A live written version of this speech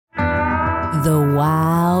The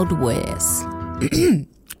Wild West.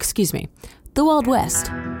 Excuse me. The Wild West.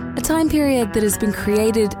 A time period that has been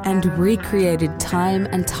created and recreated time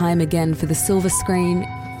and time again for the silver screen.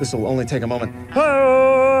 This will only take a moment.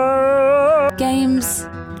 Games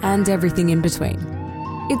and everything in between.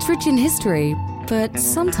 It's rich in history, but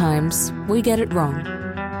sometimes we get it wrong.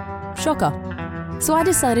 Shocker. So I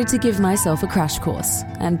decided to give myself a crash course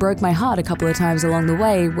and broke my heart a couple of times along the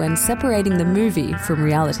way when separating the movie from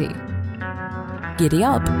reality. Giddy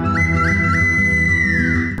up.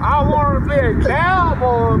 I want to be a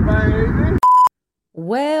cowboy, baby.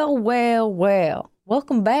 Well.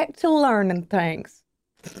 Welcome back to Learning Things.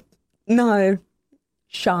 No,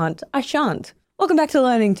 I shan't. Welcome back to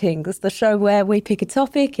Learning Things, the show where we pick a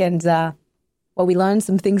topic and, we learn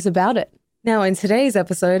some things about it. Now, in today's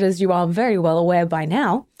episode, as you are very well aware by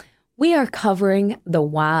now, we are covering the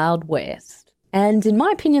Wild West. And in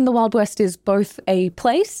my opinion, the Wild West is both a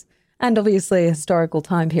place and obviously a historical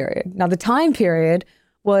time period. Now, the time period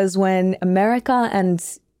was when America and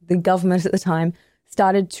the government at the time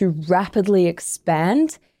started to rapidly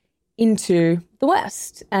expand into the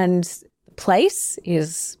West. And the place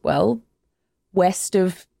is, well, west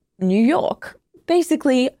of New York.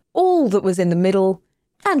 Basically, all that was in the middle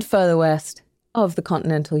and further west of the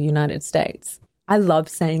continental United States. I love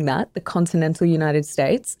saying that, the continental United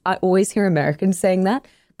States. I always hear Americans saying that.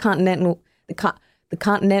 The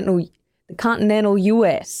continental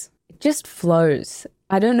US. It just flows.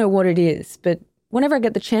 I don't know what it is, but whenever I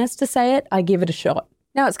get the chance to say it, I give it a shot.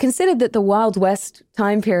 Now, it's considered that the Wild West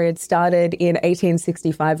time period started in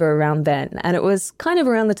 1865 or around then, and it was kind of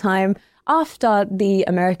around the time after the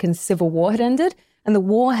American Civil War had ended, and the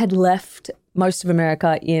war had left most of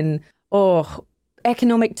America in,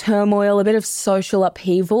 economic turmoil, a bit of social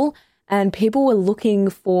upheaval, and people were looking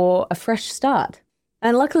for a fresh start.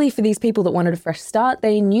 And luckily for these people that wanted a fresh start,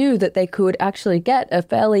 they knew that they could actually get a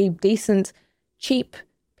fairly decent, cheap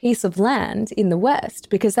piece of land in the West,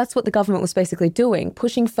 because that's what the government was basically doing,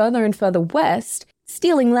 pushing further and further west,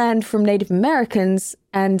 stealing land from Native Americans,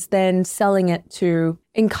 and then selling it to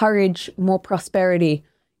encourage more prosperity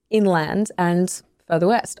inland and further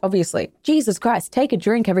west, obviously. Jesus Christ, take a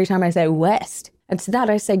drink every time I say west. And to that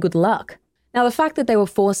I say good luck. Now, the fact that they were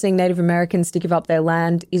forcing Native Americans to give up their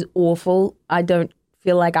land is awful. I don't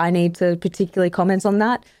feel like I need to particularly comment on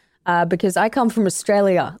that because I come from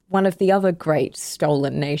Australia, one of the other great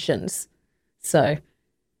stolen nations. So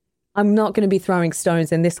I'm not going to be throwing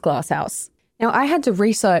stones in this glass house. Now, I had to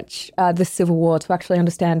research the Civil War to actually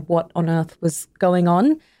understand what on earth was going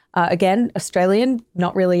on. Again, Australian,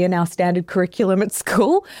 not really in our standard curriculum at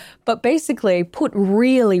school, but basically put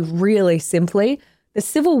really, really simply, the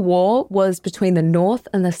Civil War was between the North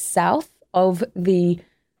and the South of the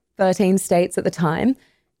 13 states at the time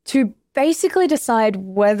to basically decide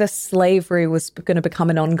whether slavery was going to become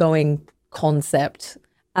an ongoing concept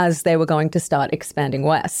as they were going to start expanding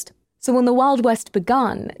west. So when the Wild West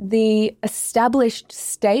begun, the established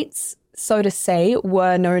states, so to say,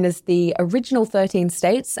 were known as the original 13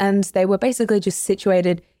 states, and they were basically just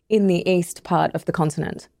situated in the east part of the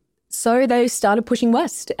continent. So they started pushing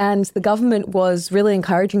west, and the government was really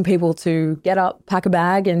encouraging people to get up, pack a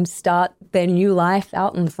bag, and start their new life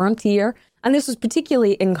out on the frontier. And this was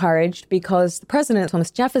particularly encouraged because the President, Thomas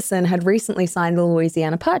Jefferson, had recently signed the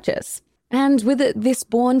Louisiana Purchase. And with it, this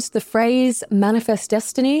spawned the phrase manifest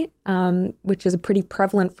destiny, which is a pretty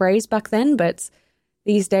prevalent phrase back then, but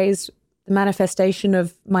these days, the manifestation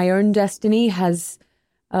of my own destiny has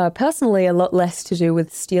personally a lot less to do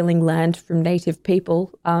with stealing land from native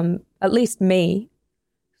people, at least me.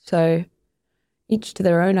 So each to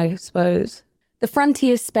their own, I suppose. The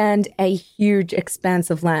frontier spanned a huge expanse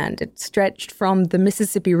of land. It stretched from the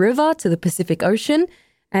Mississippi River to the Pacific Ocean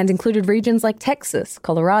and included regions like Texas,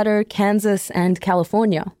 Colorado, Kansas, and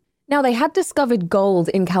California. Now, they had discovered gold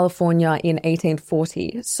in California in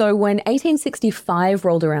 1840. So when 1865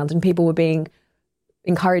 rolled around and people were being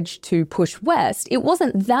encouraged to push west, it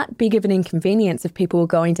wasn't that big of an inconvenience if people were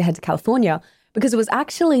going to head to California because it was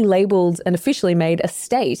actually labeled and officially made a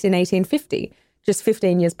state in 1850, just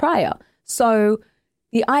 15 years prior. So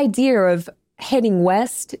the idea of heading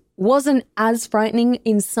west wasn't as frightening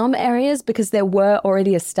in some areas because there were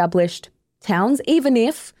already established towns, even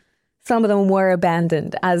if some of them were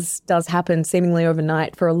abandoned, as does happen seemingly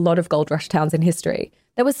overnight for a lot of gold rush towns in history.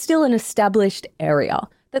 There was still an established area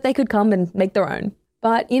that they could come and make their own.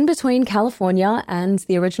 But in between California and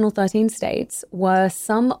the original 13 states were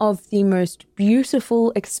some of the most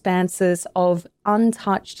beautiful expanses of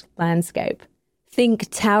untouched landscape. Think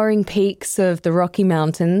towering peaks of the Rocky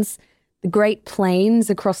Mountains, The Great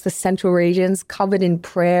Plains across the central regions, covered in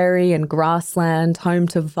prairie and grassland, home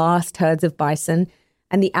to vast herds of bison,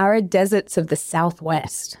 and the arid deserts of the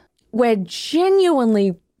southwest, where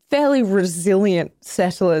genuinely fairly resilient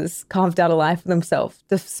settlers carved out a life for themselves,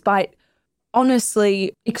 despite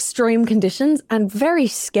honestly extreme conditions and very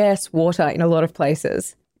scarce water in a lot of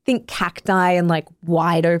places. Think cacti and like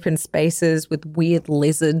wide open spaces with weird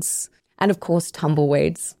lizards, and of course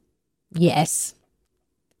tumbleweeds. Yes.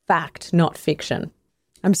 Fact, not fiction.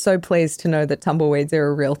 I'm so pleased to know that tumbleweeds are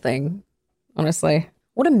a real thing, honestly.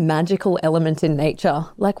 What a magical element in nature.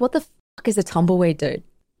 Like, what the fuck is a tumbleweed, dude?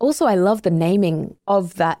 Also, I love the naming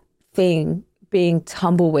of that thing being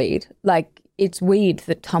tumbleweed. Like, it's weed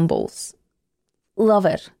that tumbles. Love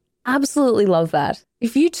it. Absolutely love that.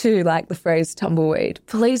 If you too like the phrase tumbleweed,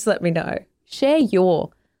 please let me know. Share your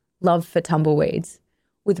love for tumbleweeds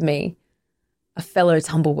with me, a fellow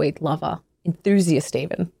tumbleweed lover, enthusiast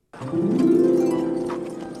even.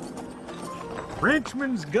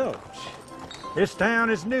 Frenchman's Gulch. This town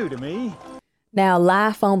is new to me. Now,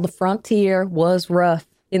 life on the frontier was rough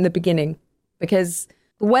in the beginning because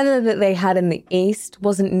the weather that they had in the east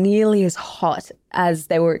wasn't nearly as hot as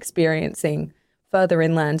they were experiencing further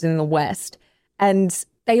inland in the west. And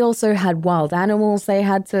they also had wild animals they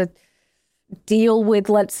had to deal with,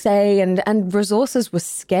 let's say, and resources were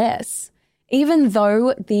scarce. Even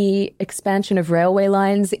though the expansion of railway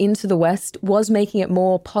lines into the west was making it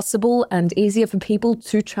more possible and easier for people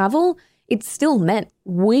to travel, it still meant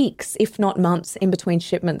weeks, if not months, in between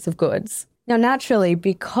shipments of goods. Now, naturally,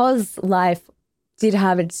 because life did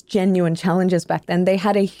have its genuine challenges back then, they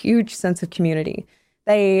had a huge sense of community.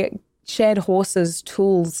 They shared horses,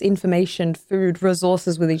 tools, information, food,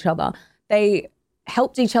 resources with each other. They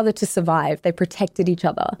helped each other to survive. They protected each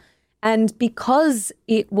other. And because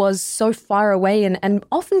it was so far away and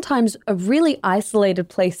oftentimes a really isolated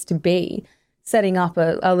place to be, setting up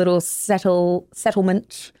a little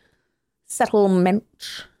settlement.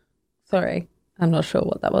 Sorry, I'm not sure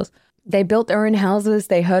what that was. They built their own houses.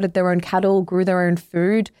 They herded their own cattle, grew their own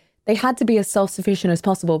food. They had to be as self-sufficient as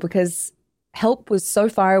possible because help was so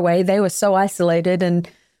far away. They were so isolated. And,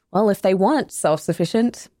 well, if they weren't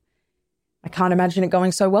self-sufficient, I can't imagine it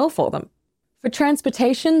going so well for them. For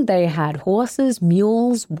transportation, they had horses,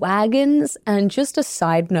 mules, wagons, and just a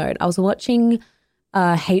side note, I was watching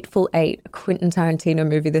Hateful Eight, a Quentin Tarantino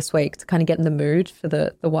movie this week to kind of get in the mood for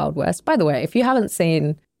the Wild West. By the way, if you haven't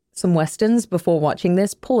seen some Westerns before watching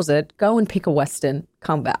this, pause it, go and pick a Western,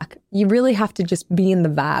 come back. You really have to just be in the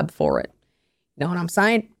vibe for it. You know what I'm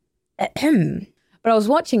saying? But I was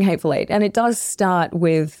watching Hateful Eight, and it does start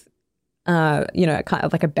with kind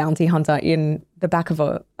of like a bounty hunter in the back of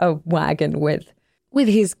a wagon with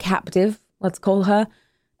his captive, let's call her.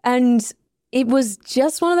 And it was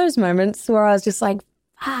just one of those moments where I was just like,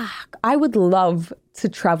 fuck, I would love to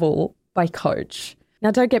travel by coach.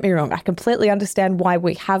 Now, don't get me wrong. I completely understand why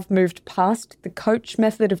we have moved past the coach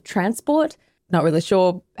method of transport. Not really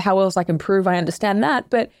sure how else I can prove I understand that,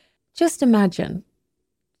 but just imagine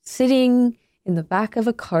sitting in the back of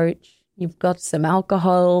a coach. You've got some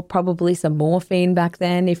alcohol, probably some morphine back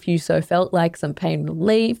then if you so felt like, some pain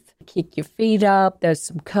relief. Kick your feet up. There's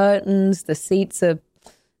some curtains. The seats are,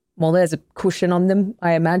 well, there's a cushion on them,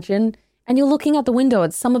 I imagine. And you're looking out the window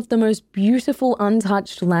at some of the most beautiful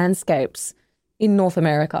untouched landscapes in North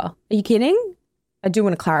America. Are you kidding? I do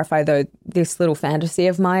want to clarify, though, this little fantasy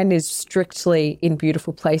of mine is strictly in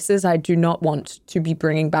beautiful places. I do not want to be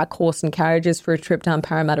bringing back horse and carriages for a trip down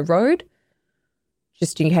Parramatta Road,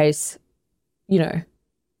 just in case,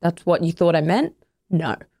 that's what you thought I meant.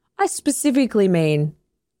 No, I specifically mean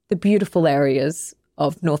the beautiful areas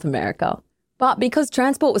of North America. But because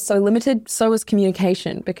transport was so limited, so was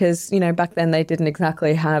communication, because, back then they didn't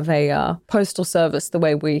exactly have a postal service the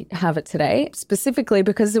way we have it today, specifically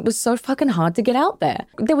because it was so fucking hard to get out there.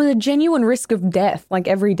 There was a genuine risk of death, like,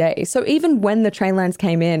 every day. So even when the train lines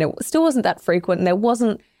came in, it still wasn't that frequent, and there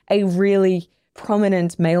wasn't a really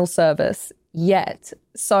prominent mail service yet.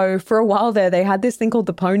 So for a while there, they had this thing called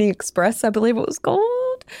the Pony Express, I believe it was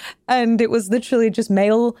called, and it was literally just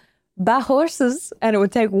mail by horses, and it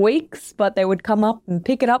would take weeks, but they would come up and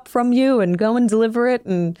pick it up from you and go and deliver it.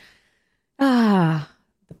 And the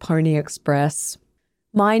Pony Express.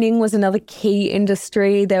 Mining was another key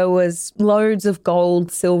industry. There was loads of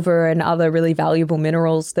gold, silver, and other really valuable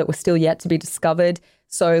minerals that were still yet to be discovered.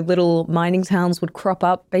 So little mining towns would crop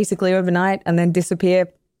up basically overnight and then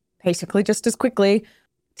disappear basically just as quickly.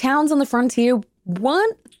 Towns on the frontier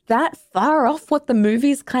weren't that far off what the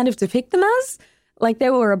movies kind of depict them as. Like,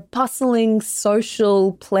 they were a bustling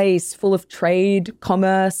social place full of trade,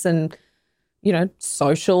 commerce, and,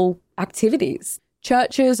 social activities.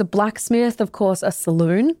 churches, a blacksmith, of course, a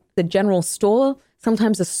saloon, the general store,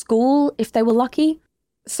 sometimes a school if they were lucky.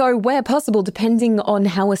 So where possible, depending on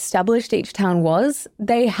how established each town was,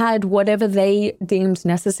 they had whatever they deemed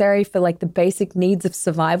necessary for like the basic needs of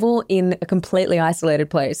survival in a completely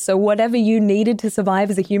isolated place. So whatever you needed to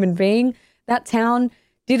survive as a human being, that town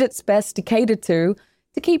did its best to cater to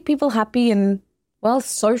keep people happy and, well,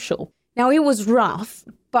 social. Now, it was rough,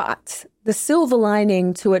 but the silver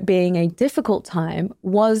lining to it being a difficult time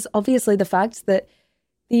was obviously the fact that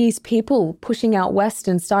these people pushing out west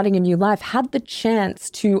and starting a new life had the chance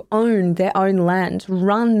to own their own land,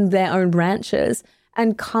 run their own ranches,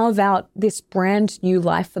 and carve out this brand new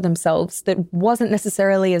life for themselves that wasn't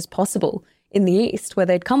necessarily as possible in the East where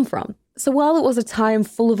they'd come from. So while it was a time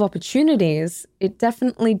full of opportunities, it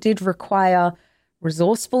definitely did require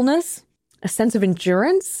resourcefulness, a sense of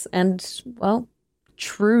endurance, and, well,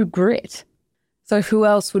 true grit. So who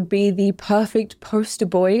else would be the perfect poster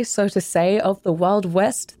boy, so to say, of the Wild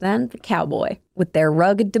West than the cowboy? With their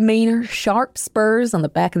rugged demeanor, sharp spurs on the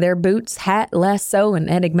back of their boots, hat, lasso, and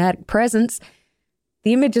enigmatic presence,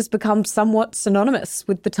 the image has become somewhat synonymous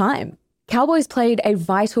with the time. Cowboys played a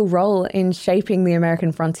vital role in shaping the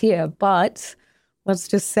American frontier, but let's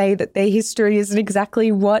just say that their history isn't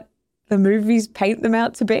exactly what the movies paint them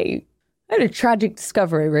out to be. I had a tragic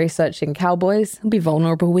discovery researching cowboys. I'll be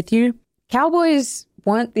vulnerable with you. Cowboys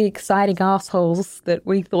weren't the exciting assholes that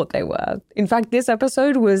we thought they were. In fact, this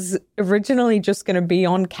episode was originally just going to be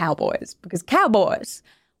on cowboys, because cowboys,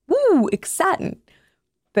 woo, exciting.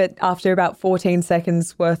 But after about 14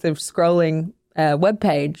 seconds worth of scrolling a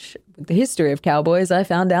webpage with the history of cowboys, I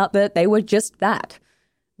found out that they were just that.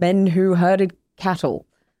 Men who herded cattle.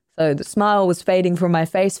 So the smile was fading from my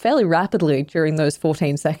face fairly rapidly during those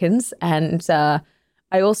 14 seconds, and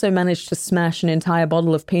I also managed to smash an entire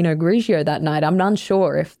bottle of Pinot Grigio that night. I'm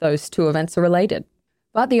unsure if those two events are related.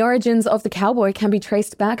 But the origins of the cowboy can be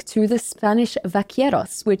traced back to the Spanish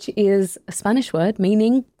vaqueros, which is a Spanish word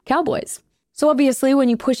meaning cowboys. So obviously, when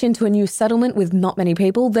you push into a new settlement with not many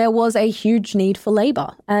people, there was a huge need for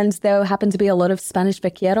labor. And there happened to be a lot of Spanish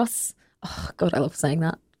vaqueros. Oh, God, I love saying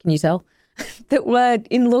that. Can you tell? That were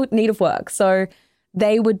in need of work. So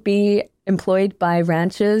they would be employed by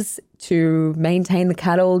ranchers to maintain the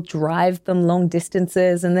cattle, drive them long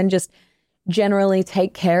distances, and then just generally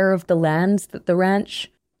take care of the lands that the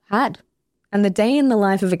ranch had. And the day in the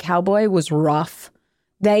life of a cowboy was rough.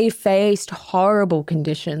 They faced horrible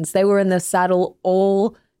conditions. They were in the saddle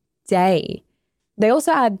all day. They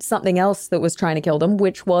also had something else that was trying to kill them,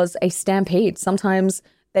 which was a stampede. Sometimes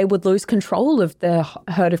they would lose control of the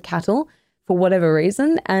herd of cattle for whatever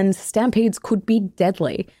reason, and stampedes could be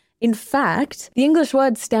deadly. In fact, the English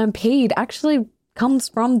word stampede actually comes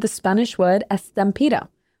from the Spanish word estampida,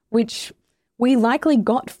 which we likely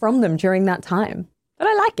got from them during that time. But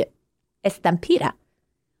I like it. Estampida.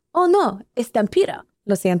 Oh no, estampida.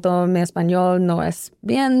 Lo siento, mi español no es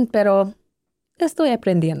bien, pero estoy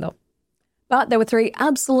aprendiendo. But there were 3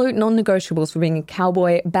 absolute non-negotiables for being a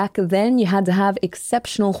cowboy. Back then, you had to have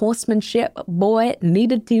exceptional horsemanship. Boy,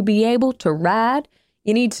 needed to be able to ride.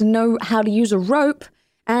 You need to know how to use a rope.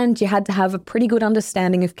 And you had to have a pretty good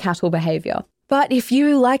understanding of cattle behavior. But if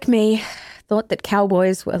you, like me, thought that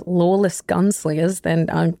cowboys were lawless gunslingers, then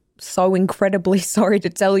I'm so incredibly sorry to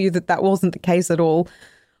tell you that that wasn't the case at all.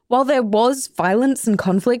 While there was violence and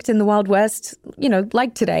conflict in the Wild West,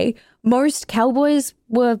 like today, most cowboys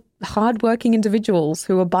were hardworking individuals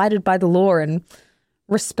who abided by the law and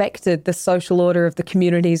respected the social order of the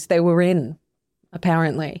communities they were in,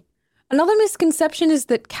 apparently. Another misconception is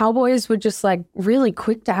that cowboys were just really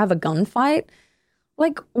quick to have a gunfight.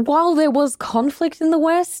 While there was conflict in the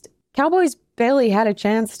West, cowboys barely had a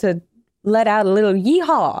chance to let out a little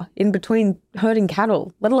yeehaw in between herding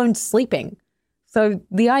cattle, let alone sleeping. So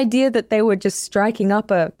the idea that they were just striking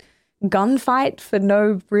up a gunfight for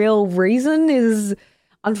no real reason is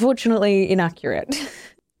unfortunately inaccurate.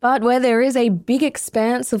 But where there is a big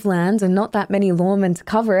expanse of land and not that many lawmen to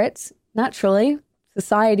cover it, naturally,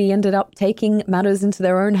 society ended up taking matters into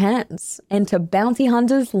their own hands. Enter bounty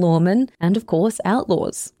hunters, lawmen, and of course,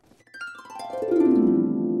 outlaws.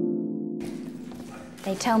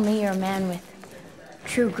 They tell me you're a man with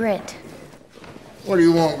true grit. What do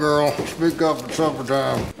you want, girl? Speak up at supper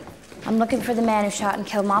time. I'm looking for the man who shot and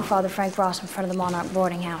killed my father, Frank Ross, in front of the Monarch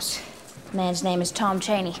boarding house. The man's name is Tom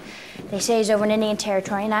Cheney. They say he's over in Indian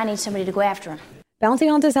Territory, and I need somebody to go after him. Bounty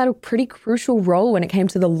hunters had a pretty crucial role when it came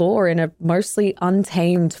to the law in a mostly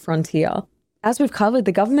untamed frontier. As we've covered,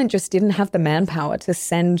 the government just didn't have the manpower to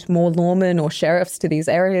send more lawmen or sheriffs to these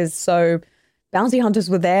areas, so bounty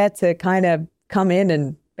hunters were there to kind of come in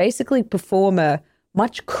and basically perform a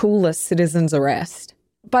much cooler citizen's arrest.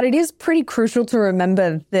 But it is pretty crucial to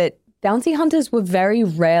remember that bounty hunters were very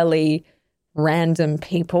rarely random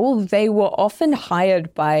people. They were often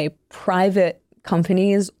hired by private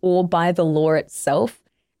companies or by the law itself.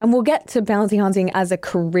 And we'll get to bounty hunting as a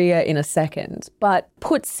career in a second. But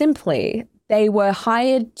put simply, they were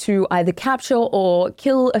hired to either capture or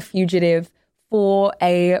kill a fugitive for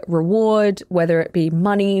a reward, whether it be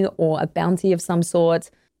money or a bounty of some sort.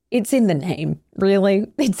 It's in the name, really.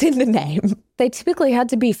 It's in the name. They typically had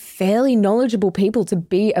to be fairly knowledgeable people to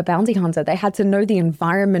be a bounty hunter. They had to know the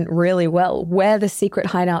environment really well, where the secret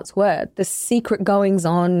hideouts were, the secret goings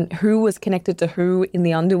on, who was connected to who in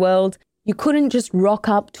the underworld. You couldn't just rock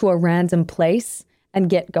up to a random place and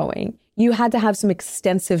get going. You had to have some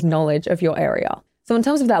extensive knowledge of your area. So in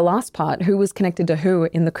terms of that last part, who was connected to who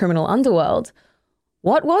in the criminal underworld,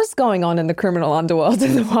 what was going on in the criminal underworld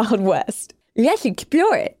in the Wild West? Yes, you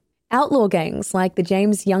cure it. Outlaw gangs like the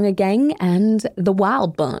James Younger Gang and the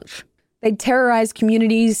Wild Bunch. They'd terrorize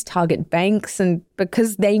communities, target banks, and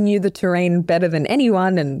because they knew the terrain better than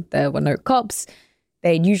anyone and there were no cops,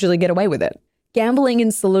 they'd usually get away with it. Gambling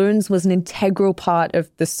in saloons was an integral part of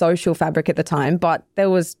the social fabric at the time, but there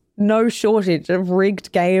was no shortage of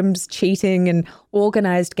rigged games, cheating, and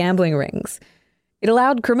organized gambling rings. It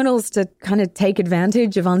allowed criminals to kind of take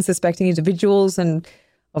advantage of unsuspecting individuals, and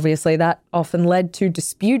obviously that often led to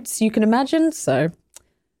disputes, you can imagine. So,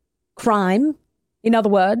 crime, in other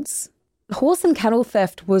words. Horse and cattle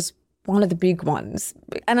theft was one of the big ones.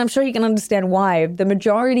 And I'm sure you can understand why. The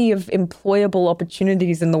majority of employable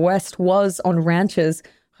opportunities in the West was on ranches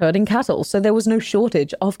herding cattle, so there was no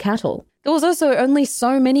shortage of cattle. There was also only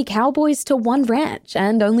so many cowboys to one ranch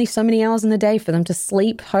and only so many hours in the day for them to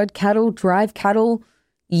sleep, herd cattle, drive cattle,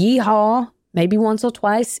 yeehaw, maybe once or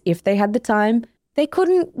twice if they had the time. They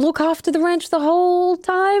couldn't look after the ranch the whole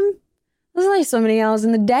time. There's only so many hours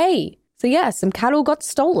in the day. So yeah, some cattle got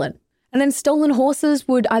stolen. And then stolen horses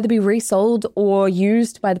would either be resold or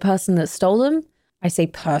used by the person that stole them. I say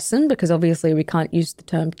person because obviously we can't use the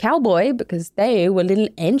term cowboy because they were little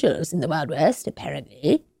angels in the Wild West,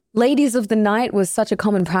 apparently. Ladies of the night was such a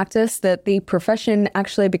common practice that the profession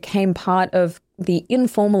actually became part of the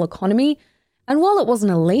informal economy. And while it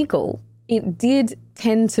wasn't illegal, it did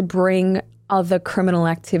tend to bring other criminal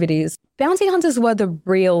activities. Bounty hunters were the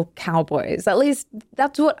real cowboys. At least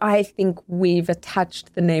that's what I think we've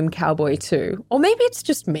attached the name cowboy to. Or maybe it's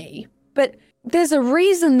just me. But there's a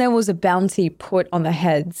reason there was a bounty put on the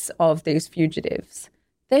heads of these fugitives.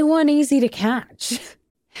 They weren't easy to catch.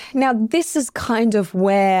 Now, this is kind of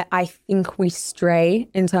where I think we stray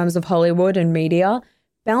in terms of Hollywood and media.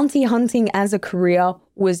 Bounty hunting as a career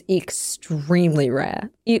was extremely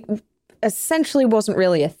rare. It essentially wasn't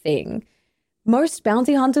really a thing. Most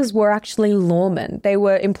bounty hunters were actually lawmen. They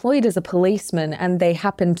were employed as a policeman and they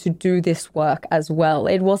happened to do this work as well.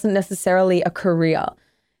 It wasn't necessarily a career.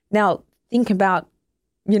 Now, think about,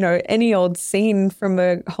 any old scene from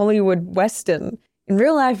a Hollywood Western. In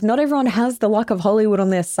real life, not everyone has the luck of Hollywood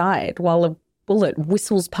on their side while a bullet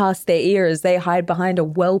whistles past their ear as they hide behind a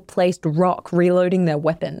well-placed rock reloading their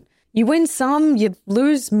weapon. You win some, you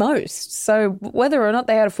lose most. So whether or not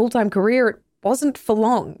they had a full-time career, it wasn't for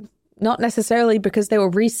long. Not necessarily because they were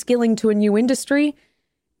reskilling to a new industry,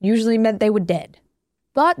 usually meant they were dead.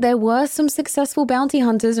 But there were some successful bounty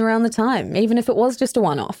hunters around the time, even if it was just a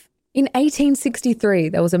one-off. In 1863,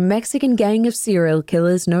 there was a Mexican gang of serial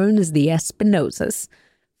killers known as the Espinosas.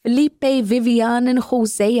 Felipe, Vivian, and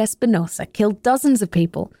Jose Espinosa killed dozens of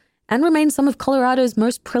people and remained some of Colorado's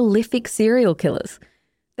most prolific serial killers.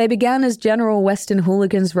 They began as general Western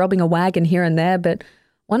hooligans robbing a wagon here and there, but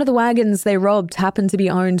one of the wagons they robbed happened to be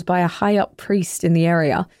owned by a high-up priest in the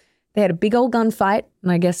area. They had a big old gunfight, and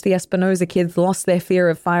I guess the Espinosa kids lost their fear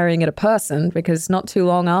of firing at a person because not too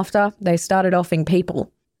long after, they started offing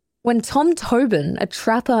people. When Tom Tobin, a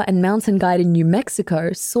trapper and mountain guide in New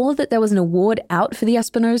Mexico, saw that there was an award out for the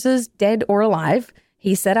Espinosas, dead or alive,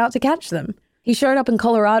 he set out to catch them. He showed up in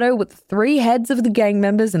Colorado with 3 heads of the gang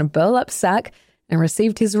members in a burlap sack and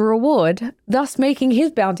received his reward, thus making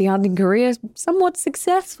his bounty hunting career somewhat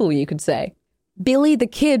successful, you could say. Billy the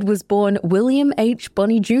Kid was born William H.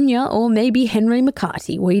 Bonney Jr. or maybe Henry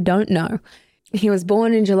McCarty, we don't know. He was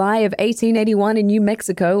born in July of 1881 in New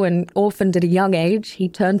Mexico and orphaned at a young age. He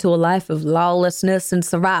turned to a life of lawlessness and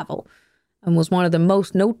survival and was one of the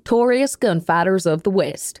most notorious gunfighters of the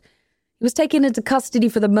West. He was taken into custody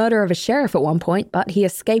for the murder of a sheriff at one point, but he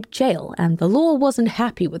escaped jail, and the law wasn't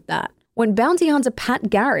happy with that. When bounty hunter Pat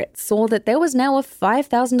Garrett saw that there was now a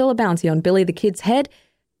 $5,000 bounty on Billy the Kid's head,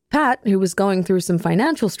 Pat, who was going through some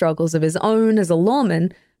financial struggles of his own as a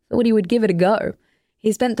lawman, thought he would give it a go.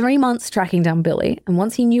 He spent 3 months tracking down Billy, and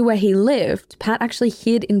once he knew where he lived, Pat actually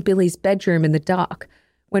hid in Billy's bedroom in the dark.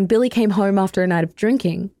 When Billy came home after a night of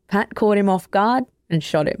drinking, Pat caught him off guard and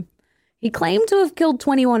shot him. He claimed to have killed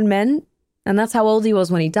 21 men, and that's how old he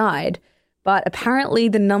was when he died, but apparently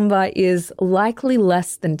the number is likely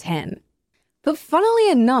less than 10. But funnily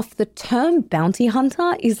enough, the term bounty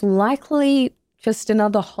hunter is likely just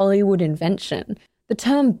another Hollywood invention. The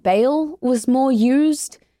term bail was more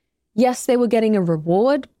used. Yes, they were getting a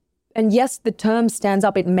reward. And yes, the term stands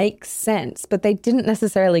up, it makes sense, but they didn't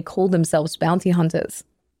necessarily call themselves bounty hunters.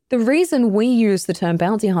 The reason we use the term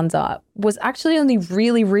bounty hunter was actually only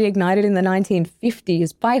really reignited in the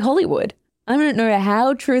 1950s by Hollywood. I don't know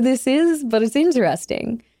how true this is, but it's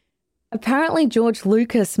interesting. Apparently, George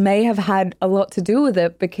Lucas may have had a lot to do with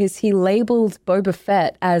it because he labeled Boba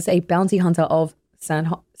Fett as a bounty hunter of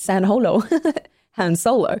Han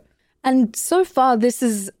Solo. And so far, this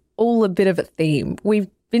is all a bit of a theme. We've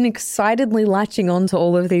been excitedly latching on to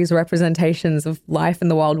all of these representations of life in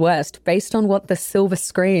the Wild West based on what the silver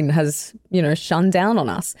screen has, shunned down on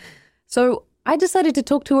us. So I decided to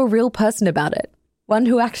talk to a real person about it, one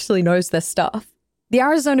who actually knows their stuff. The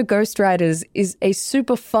Arizona Ghost Riders is a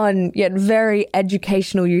super fun yet very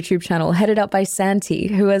educational YouTube channel headed up by Santi,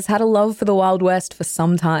 who has had a love for the Wild West for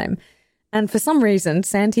some time. And for some reason,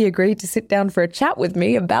 Santi agreed to sit down for a chat with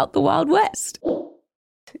me about the Wild West.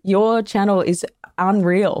 Your channel is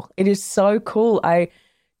unreal. It is so cool. I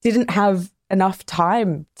didn't have enough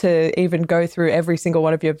time to even go through every single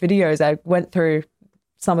one of your videos. I went through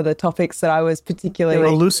some of the topics that I was particularly...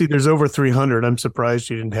 Well, Lucy, there's over 300. I'm surprised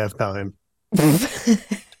you didn't have time.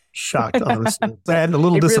 Shocked, honestly. And a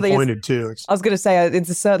little disappointed, too. I was going to say, it's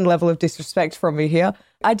a certain level of disrespect from me here.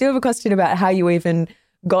 I do have a question about how you even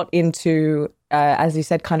got into, as you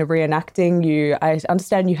said, kind of reenacting. I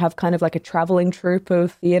understand you have kind of like a traveling troupe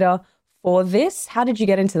of theatre for this. How did you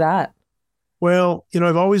get into that? Well,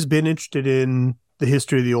 I've always been interested in the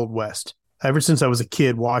history of the Old West. Ever since I was a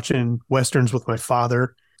kid watching Westerns with my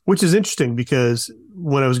father, which is interesting because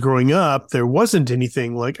when I was growing up, there wasn't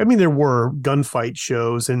anything there were gunfight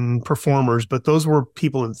shows and performers, but those were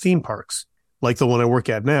people in theme parks, like the one I work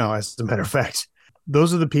at now, as a matter of fact.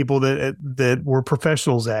 Those are the people that were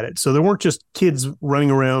professionals at it. So there weren't just kids running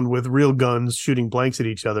around with real guns shooting blanks at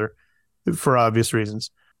each other for obvious reasons.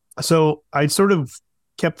 So I sort of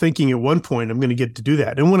kept thinking at one point, I'm going to get to do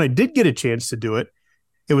that. And when I did get a chance to do it,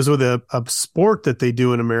 it was with a sport that they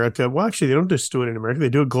do in America. Well, actually, they don't just do it in America. They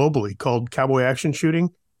do it globally, called cowboy action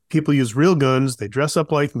shooting. People use real guns. They dress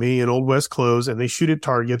up like me in Old West clothes, and they shoot at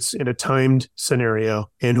targets in a timed scenario.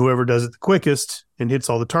 And whoever does it the quickest and hits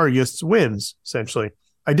all the targets wins, essentially.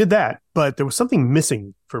 I did that, but there was something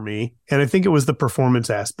missing for me. And I think it was the performance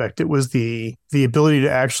aspect. It was the ability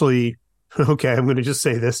to actually, okay, I'm going to just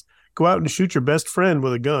say this, go out and shoot your best friend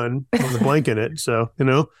with a gun with a blank in it. So,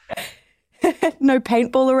 No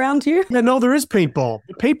paintball around you? Yeah, no, there is paintball.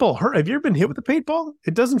 Paintball hurt. Have you ever been hit with a paintball?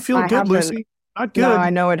 It doesn't feel good, haven't. Lucy. Not good. No, I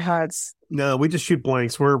know it hurts. No, we just shoot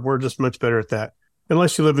blanks. We're just much better at that.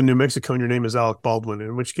 Unless you live in New Mexico and your name is Alec Baldwin,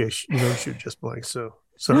 in which case you don't shoot just blanks. So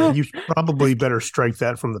sorry, you probably better strike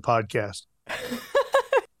that from the podcast.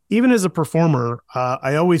 Even as a performer,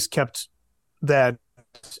 I always kept that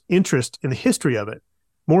interest in the history of it,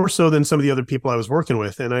 more so than some of the other people I was working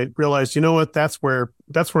with. And I realized, you know what, that's where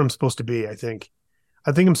I'm supposed to be, I think.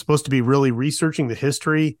 I'm supposed to be really researching the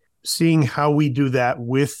history, seeing how we do that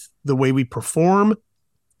with the way we perform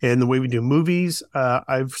and the way we do movies.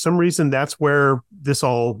 For some reason, that's where this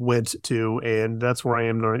all went to, and that's where I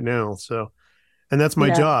am right now. So, and that's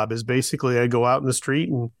my job, is basically I go out in the street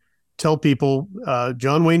and tell people,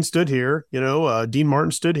 John Wayne stood here, Dean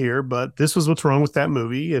Martin stood here, but this was what's wrong with that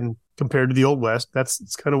movie. And compared to the Old West,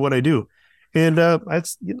 that's kind of what I do. And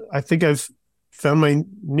I think I've found my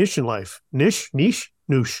niche in life. Niche.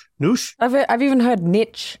 I've even heard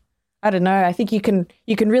niche. I don't know. I think you can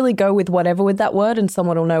really go with whatever with that word, and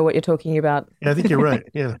someone will know what you're talking about. Yeah, I think you're right.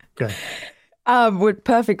 Yeah. Okay.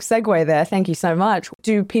 Perfect segue there. Thank you so much.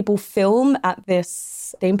 Do people film at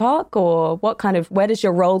this theme park, or where does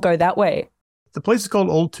your role go that way? The place is called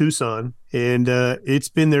Old Tucson, and it's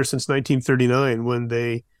been there since 1939 when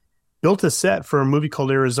they built a set for a movie called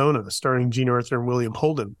Arizona, starring Gene Arthur and William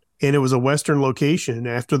Holden. And it was a Western location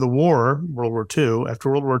after the war, World War II.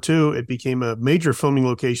 After World War II, it became a major filming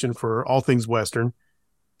location for all things Western,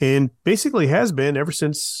 and basically has been ever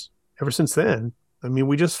since then. I mean,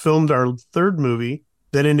 we just filmed our third movie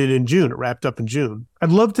that ended in June. It wrapped up in June.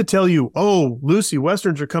 I'd love to tell you, oh, Lucy,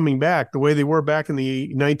 Westerns are coming back the way they were back in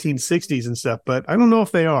the 1960s and stuff, but I don't know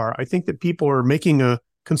if they are. I think that people are making a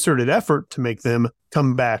concerted effort to make them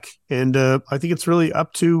come back. And I think it's really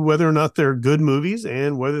up to whether or not they're good movies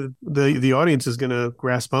and whether the audience is going to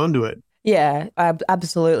grasp onto it. Yeah, I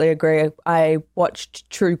absolutely agree. I watched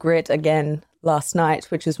True Grit again last night,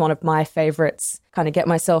 which is one of my favorites. Kind of get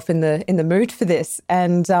myself in the mood for this,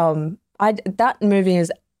 and that movie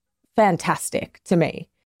is fantastic to me.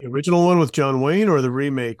 The original one with John Wayne or the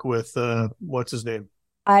remake with what's his name?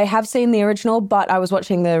 I have seen the original, but I was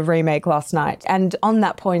watching the remake last night. And on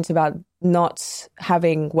that point about not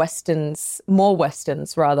having more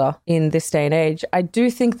westerns rather, in this day and age, I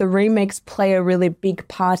do think the remakes play a really big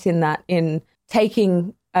part in that, in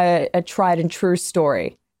taking a tried and true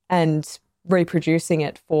story and reproducing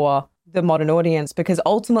it for the modern audience, because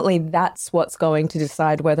ultimately that's what's going to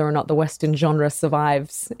decide whether or not the Western genre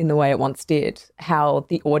survives in the way it once did, how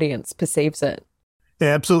the audience perceives it. Yeah,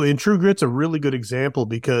 absolutely. And True Grit's a really good example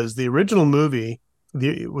because the original movie,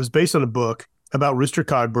 it was based on a book about Rooster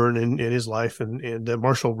Cogburn and his life and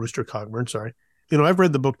Marshall Rooster Cogburn, sorry. You know, I've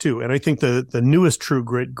read the book too, and I think the newest True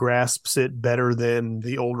Grit grasps it better than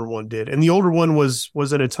the older one did. And the older one was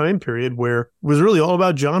at a time period where it was really all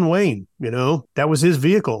about John Wayne. You know, that was his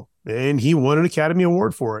vehicle, and he won an Academy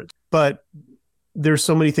Award for it. But there's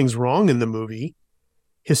so many things wrong in the movie,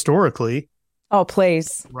 historically. Oh,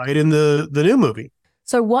 please. Right in the new movie.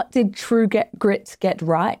 So what did True Grit get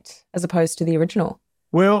right as opposed to the original?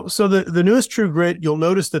 Well, so the newest True Grit, you'll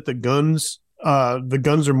notice that the guns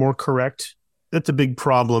are more correct. That's a big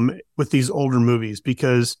problem with these older movies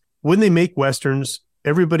because when they make Westerns,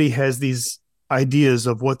 everybody has these ideas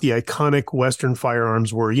of what the iconic Western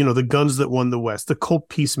firearms were. You know, the guns that won the West, the Colt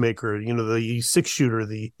Peacemaker, you know, the 6-shooter,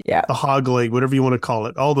 the hog leg, whatever you want to call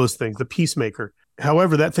it, all those things, the Peacemaker.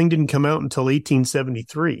 However, that thing didn't come out until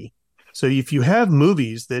 1873. So if you have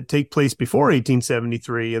movies that take place before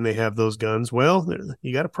 1873 and they have those guns, well,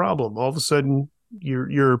 you got a problem. All of a sudden,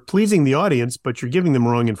 you're pleasing the audience, but you're giving them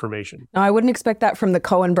wrong information. No, I wouldn't expect that from the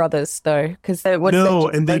Coen brothers, though, because they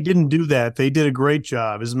didn't do that. They did a great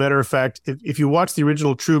job. As a matter of fact, if you watch the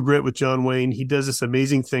original True Grit with John Wayne, he does this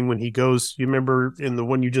amazing thing when he goes. You remember in the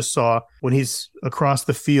one you just saw when he's across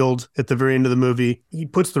the field at the very end of the movie, he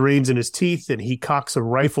puts the reins in his teeth and he cocks a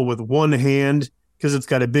rifle with one hand because it's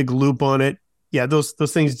got a big loop on it. Yeah, those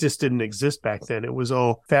things just didn't exist back then. It was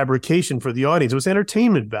all fabrication for the audience. It was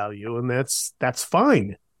entertainment value, and that's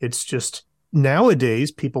fine. It's just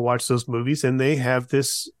nowadays people watch those movies and they have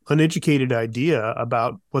this uneducated idea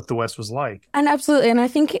about what the West was like. And absolutely, and I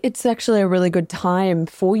think it's actually a really good time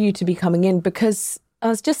for you to be coming in, because I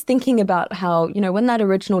was just thinking about how, you know, when that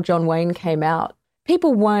original John Wayne came out,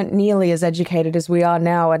 people weren't nearly as educated as we are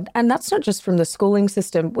now. And that's not just from the schooling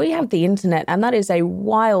system. We have the internet, and that is a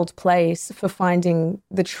wild place for finding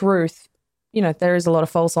the truth. You know, there is a lot of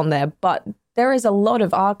false on there, but there is a lot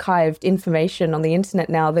of archived information on the internet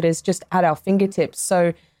now that is just at our fingertips.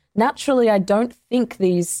 So naturally, I don't think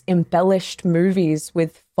these embellished movies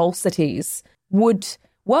with falsities would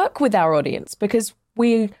work with our audience, because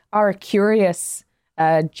we are a curious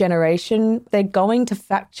generation. They're going to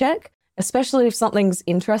fact check, especially if something's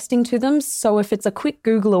interesting to them. So if it's a quick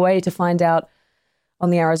Google away to find out on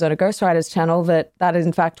the Arizona Ghostwriters channel that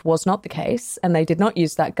in fact was not the case and they did not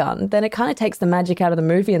use that gun, then it kind of takes the magic out of the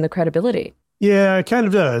movie and the credibility. Yeah, it kind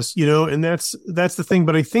of does, you know, and that's the thing.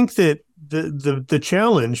 But I think that the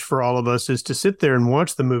challenge for all of us is to sit there and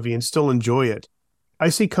watch the movie and still enjoy it. I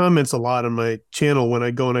see comments a lot on my channel when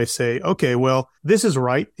I go and I say, okay, well, this is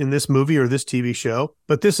right in this movie or this TV show,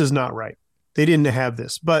 but this is not right. They didn't have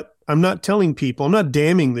this. But I'm not telling people, I'm not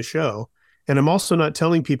damning the show. And I'm also not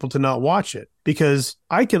telling people to not watch it, because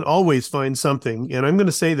I can always find something. And I'm going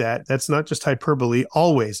to say that's not just hyperbole.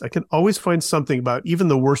 Always. I can always find something about even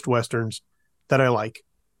the worst Westerns that I like,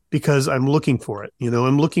 because I'm looking for it. You know,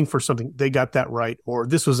 I'm looking for something. They got that right. Or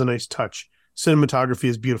this was a nice touch. Cinematography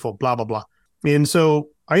is beautiful, blah, blah, blah. And so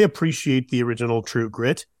I appreciate the original True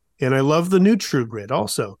Grit. And I love the new True Grit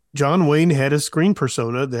also. John Wayne had a screen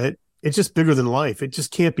persona that it's just bigger than life. It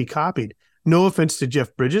just can't be copied. No offense to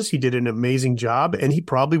Jeff Bridges. He did an amazing job, and he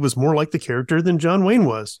probably was more like the character than John Wayne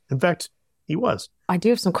was. In fact, he was. I do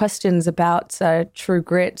have some questions about True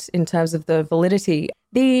Grit in terms of the validity.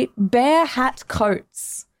 The bear hat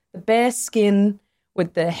coats, the bear skin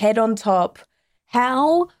with the head on top,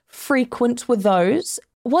 how frequent were those?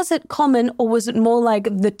 Was it common, or was it more like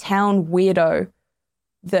the town weirdo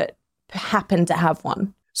that happened to have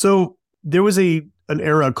one? So there was an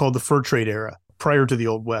era called the fur trade era prior to the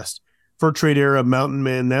Old West. Fur trade era, mountain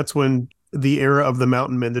men, that's when the era of the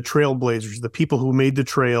mountain men, the trailblazers, the people who made the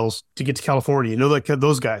trails to get to California, you know, like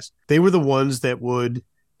those guys, they were the ones that would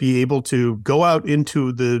be able to go out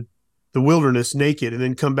into the the wilderness naked and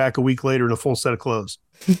then come back a week later in a full set of clothes.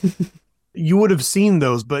 You would have seen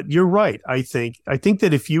those, but you're right. I think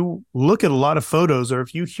that if you look at a lot of photos or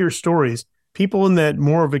if you hear stories, people in that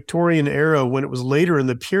more Victorian era, when it was later in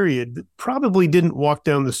the period, probably didn't walk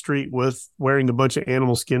down the street with wearing a bunch of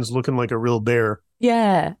animal skins looking like a real bear.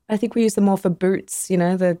 Yeah, I think we use them more for boots,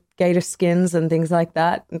 the gator skins and things like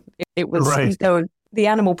that. It was right. The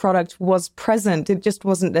animal product was present. It just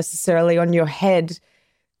wasn't necessarily on your head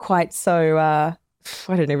quite so, I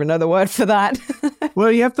don't even know the word for that.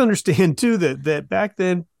 Well, you have to understand, too, that back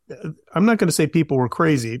then, I'm not going to say people were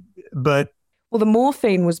crazy, but... Well, the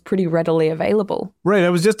morphine was pretty readily available. Right. I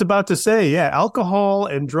was just about to say, yeah, alcohol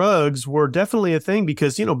and drugs were definitely a thing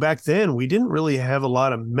because, back then we didn't really have a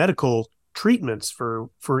lot of medical treatments for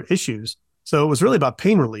issues. So it was really about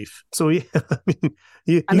pain relief. So, yeah,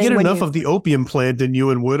 you get enough of the opium plant in you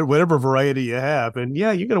and whatever variety you have. And,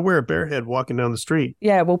 yeah, you're going to wear a bear head walking down the street.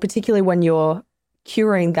 Yeah, well, particularly when you're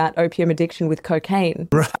curing that opium addiction with cocaine.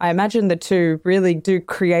 Right. I imagine the two really do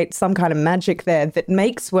create some kind of magic there that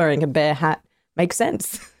makes wearing a bear hat make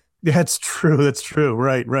sense. That's true.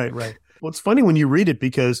 Right. Well, it's funny when you read it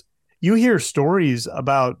because you hear stories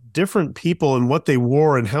about different people and what they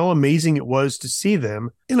wore and how amazing it was to see them.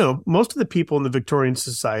 Most of the people in the Victorian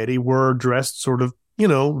society were dressed sort of,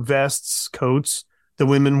 vests, coats. The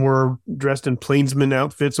women were dressed in plainsman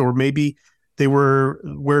outfits, or maybe they were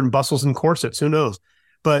wearing bustles and corsets. Who knows?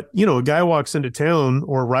 But, a guy walks into town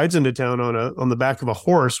or rides into town on the back of a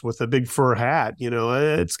horse with a big fur hat,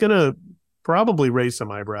 it's going to probably raise some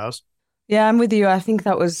eyebrows. Yeah, I'm with you. I think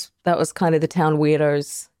that was kind of the town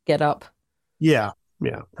weirdos get up. Yeah,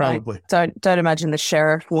 probably. Don't imagine the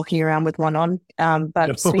sheriff walking around with one on.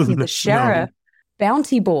 But speaking of the sheriff,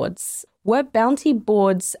 bounty boards. Were bounty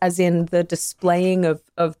boards as in the displaying of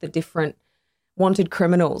the different wanted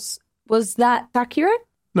criminals? Was that accurate?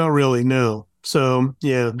 Not really, no. So,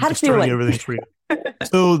 yeah, how just throwing everything for you.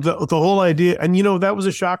 So the whole idea, and that was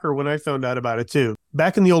a shocker when I found out about it too.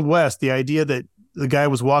 Back in the Old West, the idea that the guy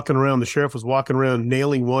was walking around, the sheriff was walking around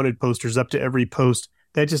nailing wanted posters up to every post,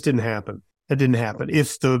 that just didn't happen. That didn't happen.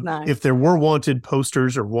 If there were wanted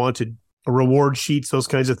posters or wanted reward sheets, those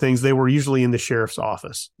kinds of things, they were usually in the sheriff's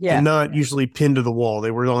office. Yeah. And not usually pinned to the wall.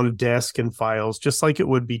 They were on a desk and files, just like it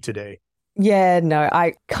would be today. Yeah, no,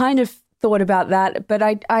 I kind of thought about that, but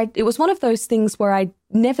it was one of those things where I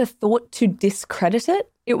never thought to discredit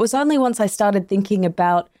it. It was only once I started thinking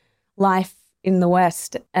about life in the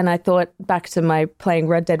West, and I thought back to my playing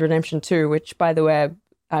Red Dead Redemption 2, which, by the way,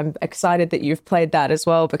 I'm excited that you've played that as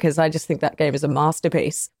well, because I just think that game is a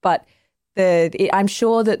masterpiece. But I'm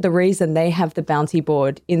sure that the reason they have the bounty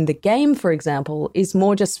board in the game, for example, is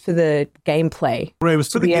more just for the gameplay. Right, it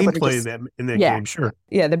was for the gameplay in that game, sure.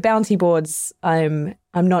 Yeah, the bounty boards, I'm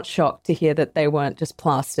not shocked to hear that they weren't just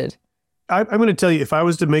plastered. I'm going to tell you, if I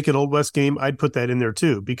was to make an Old West game, I'd put that in there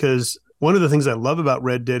too, because one of the things I love about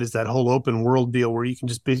Red Dead is that whole open world deal where you can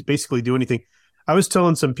just basically do anything. I was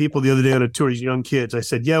telling some people the other day on a tour, these young kids, I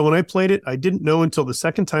said, yeah, when I played it, I didn't know until the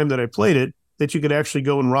second time that I played it that you could actually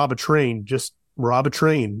go and rob a train.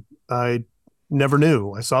 I never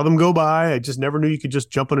knew. I saw them go by. I just never knew you could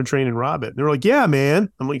just jump on a train and rob it. And they're like, yeah,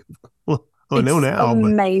 man. I'm like, well, I know now.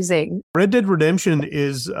 Amazing. Red Dead Redemption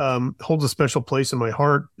holds a special place in my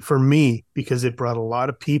heart for me because it brought a lot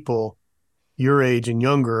of people your age and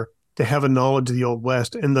younger to have a knowledge of the Old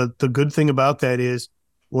West. And the good thing about that is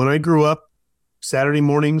when I grew up, Saturday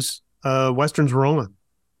mornings, Westerns were on.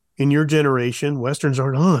 In your generation, Westerns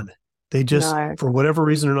aren't on. They just, for whatever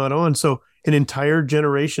reason, are not on. So an entire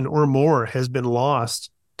generation or more has been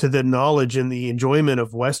lost to the knowledge and the enjoyment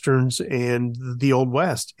of Westerns and the Old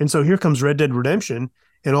West. And so here comes Red Dead Redemption.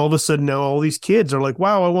 And all of a sudden now all these kids are like,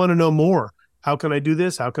 wow, I want to know more. How can I do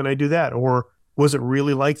this? How can I do that? Or was it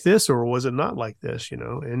really like this? Or was it not like this?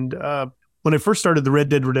 And when I first started the Red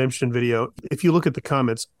Dead Redemption video, if you look at the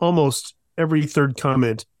comments, almost every third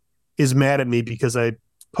comment is mad at me because I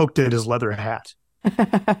poked at his leather hat.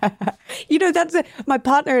 That's it. My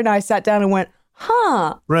partner and I sat down and went,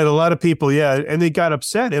 huh? Right. A lot of people. Yeah. And they got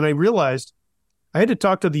upset. And I realized I had to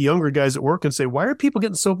talk to the younger guys at work and say, why are people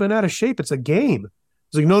getting so bent out of shape? It's a game.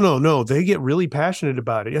 It's like, no. They get really passionate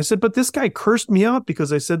about it. I said, but this guy cursed me out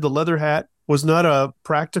because I said the leather hat was not a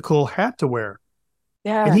practical hat to wear.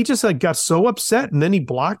 Yeah. And he just got so upset and then he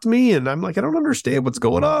blocked me. And I'm like, I don't understand what's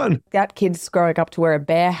going on. That kid's growing up to wear a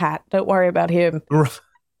bear hat. Don't worry about him.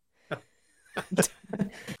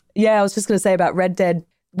 Yeah, I was just going to say about Red Dead,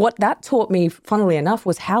 what that taught me, funnily enough,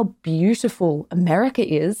 was how beautiful America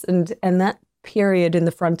is and that period in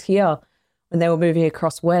the frontier when they were moving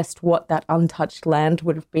across west, what that untouched land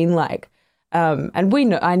would have been like. And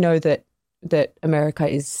I know that that America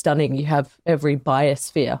is stunning. You have every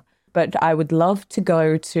biosphere. But I would love to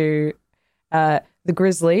go to the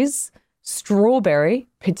Grizzlies, Strawberry,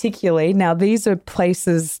 particularly. Now, these are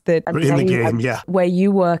places that in the game, yeah. Where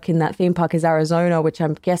you work in that theme park is Arizona, which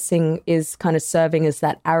I'm guessing is kind of serving as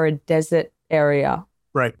that arid desert area.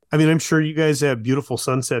 Right. I mean, I'm sure you guys have beautiful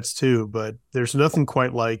sunsets too, but there's nothing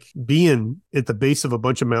quite like being at the base of a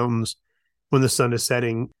bunch of mountains when the sun is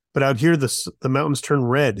setting. But out here, the mountains turn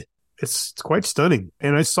red. It's quite stunning.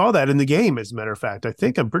 And I saw that in the game, as a matter of fact.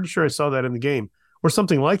 I'm pretty sure I saw that in the game or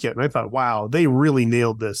something like it. And I thought, wow, they really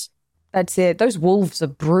nailed this. That's it. Those wolves are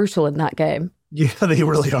brutal in that game. Yeah, they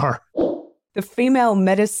really are. The female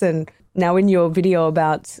medicine, now in your video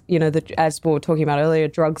about, as we were talking about earlier,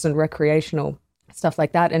 drugs and recreational stuff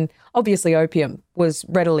like that. And obviously opium was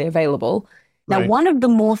readily available. Now, Right. One of the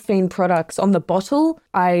morphine products on the bottle,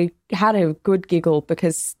 I had a good giggle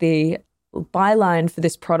because the byline for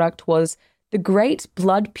this product was the great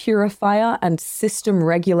blood purifier and system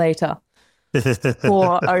regulator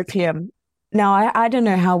for opium. Now, I don't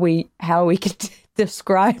know how we could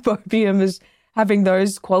describe opium as having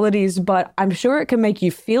those qualities, but I'm sure it can make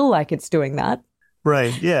you feel like it's doing that.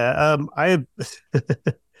 Right. Yeah.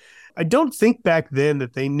 I don't think back then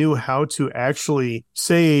that they knew how to actually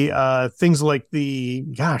say things like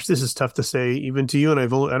this is tough to say even to you, and I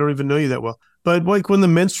don't even know you that well. But like when the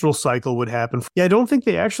menstrual cycle would happen, I don't think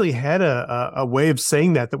they actually had a way of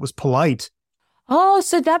saying that was polite. Oh,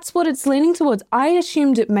 so that's what it's leaning towards. I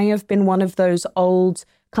assumed it may have been one of those old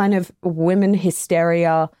kind of women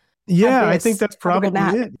hysteria. Yeah, I think that's probably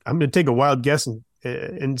that. it. I'm going to take a wild guess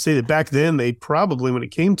and say that back then they probably, when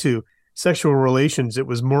it came to sexual relations, it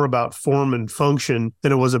was more about form and function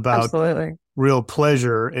than it was about Absolutely. real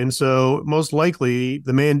pleasure. And so most likely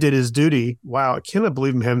the man did his duty. Wow, I cannot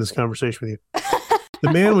believe I'm having this conversation with you.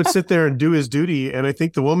 The man would sit there and do his duty. And I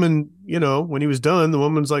think the woman, when he was done, the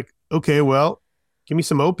woman's like, okay, well, give me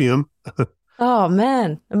some opium. Oh,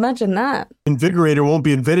 man. Imagine that. Invigorator won't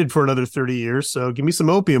be invented for another 30 years. So give me some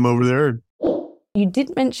opium over there. You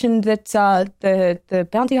did mention that the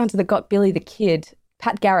bounty hunter that got Billy the Kid,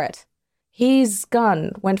 Pat Garrett, his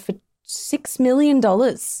gun went for $6 million.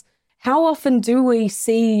 How often do we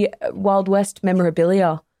see Wild West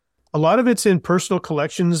memorabilia? A lot of it's in personal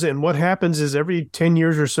collections. And what happens is every 10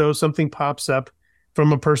 years or so, something pops up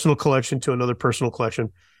from a personal collection to another personal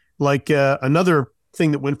collection. Like another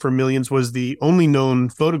thing that went for millions was the only known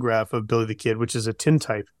photograph of Billy the Kid, which is a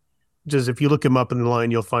tintype. Just if you look him up in the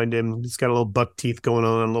line, you'll find him. He's got a little buck teeth going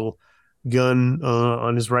on, a little gun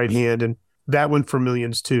on his right hand. And that went for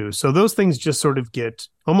millions too. So those things just sort of get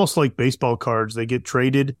almost like baseball cards. They get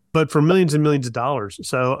traded, but for millions and millions of dollars.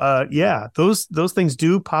 So yeah, those things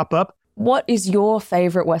do pop up. What is your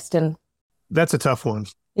favorite Western? That's a tough one.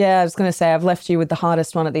 Yeah, I was going to say, I've left you with the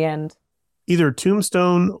hardest one at the end. Either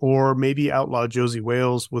Tombstone or maybe Outlaw Josie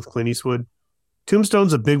Wales with Clint Eastwood.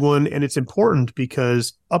 Tombstone's a big one, and it's important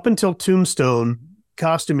because up until Tombstone,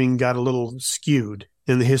 costuming got a little skewed,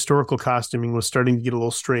 and the historical costuming was starting to get a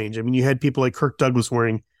little strange. I mean, you had people like Kirk Douglas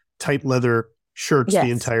wearing tight leather shirts the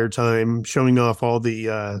entire time, showing off all the,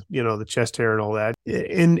 the chest hair and all that.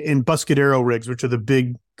 In Buscadero rigs, which are the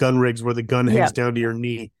big gun rigs where the gun hangs down to your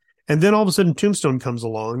knee. And then all of a sudden Tombstone comes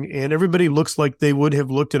along and everybody looks like they would have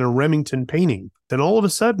looked in a Remington painting. Then all of a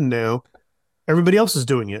sudden now, everybody else is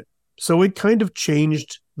doing it. So it kind of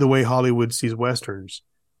changed the way Hollywood sees Westerns.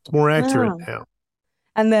 It's more accurate now.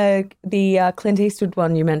 And the Clint Eastwood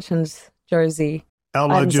one you mentioned, Josie.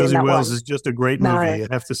 Outlaw Josie Wales is just a great movie. You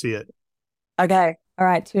have to see it. Okay. All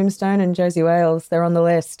right. Tombstone and Josie Wales, they're on the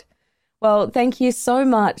list. Well, thank you so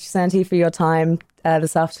much, Santi, for your time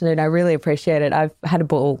this afternoon. I really appreciate it. I've had a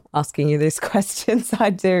ball asking you these questions.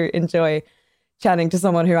 I do enjoy chatting to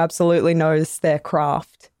someone who absolutely knows their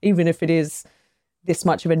craft, even if it is this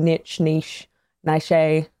much of a niche.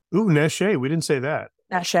 Niche. Ooh, niche. We didn't say that.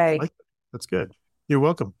 Niche. That's good. You're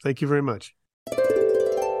welcome. Thank you very much.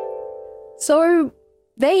 So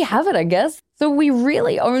there you have it, I guess. So we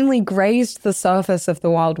really only grazed the surface of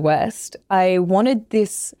the Wild West. I wanted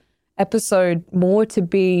this episode more to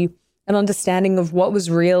be an understanding of what was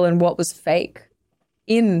real and what was fake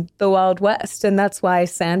in the Wild West. And that's why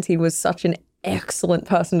Santi was such an excellent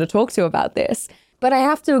person to talk to about this. But I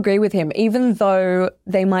have to agree with him, even though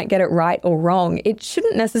they might get it right or wrong, it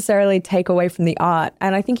shouldn't necessarily take away from the art.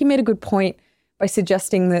 And I think he made a good point by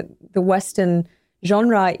suggesting that the Western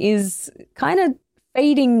genre is kind of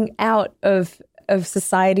fading out of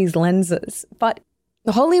society's lenses. But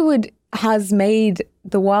Hollywood has made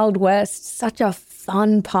the Wild West such a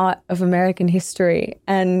fun part of American history.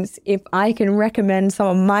 And if I can recommend some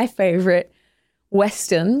of my favorite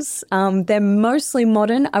Westerns. They're mostly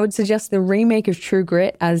modern. I would suggest the remake of True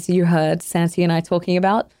Grit, as you heard Santi and I talking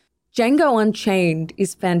about. Django Unchained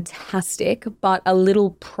is fantastic, but a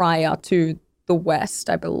little prior to the West,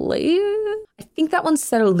 I believe. I think that one's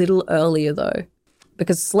set a little earlier, though,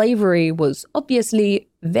 because slavery was obviously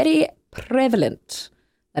very prevalent.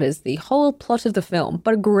 That is the whole plot of the film,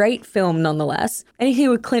 but a great film nonetheless. Anything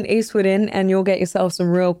with Clint Eastwood in, and you'll get yourself some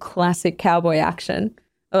real classic cowboy action.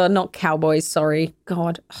 Not cowboys, sorry.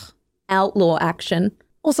 God. Ugh. Outlaw action.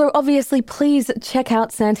 Also, obviously, please check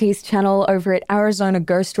out Santi's channel over at Arizona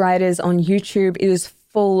Ghost Riders on YouTube. It is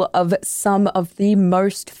full of some of the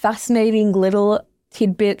most fascinating little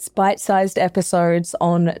tidbits, bite-sized episodes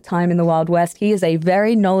on time in the Wild West. He is a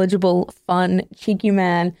very knowledgeable, fun, cheeky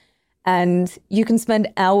man, and you can spend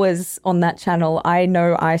hours on that channel. I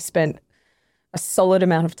know I spent a solid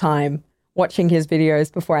amount of time watching his videos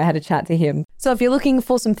before I had a chat to him. So if you're looking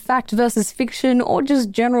for some fact versus fiction or just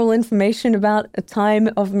general information about a time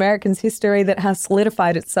of Americans' history that has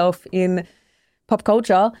solidified itself in pop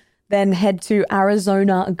culture, then head to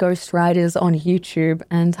Arizona Ghost Riders on YouTube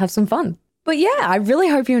and have some fun. But yeah, I really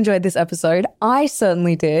hope you enjoyed this episode. I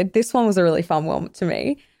certainly did. This one was a really fun one to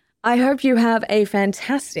me. I hope you have a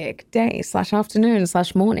fantastic day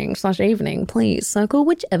 /afternoon/morning/evening. Please circle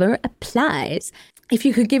whichever applies. If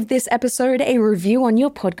you could give this episode a review on your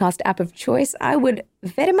podcast app of choice, I would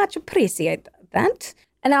very much appreciate that.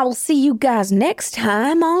 And I will see you guys next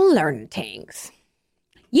time on Learning Things.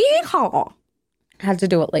 Yeehaw! Had to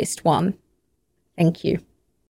do at least one. Thank you.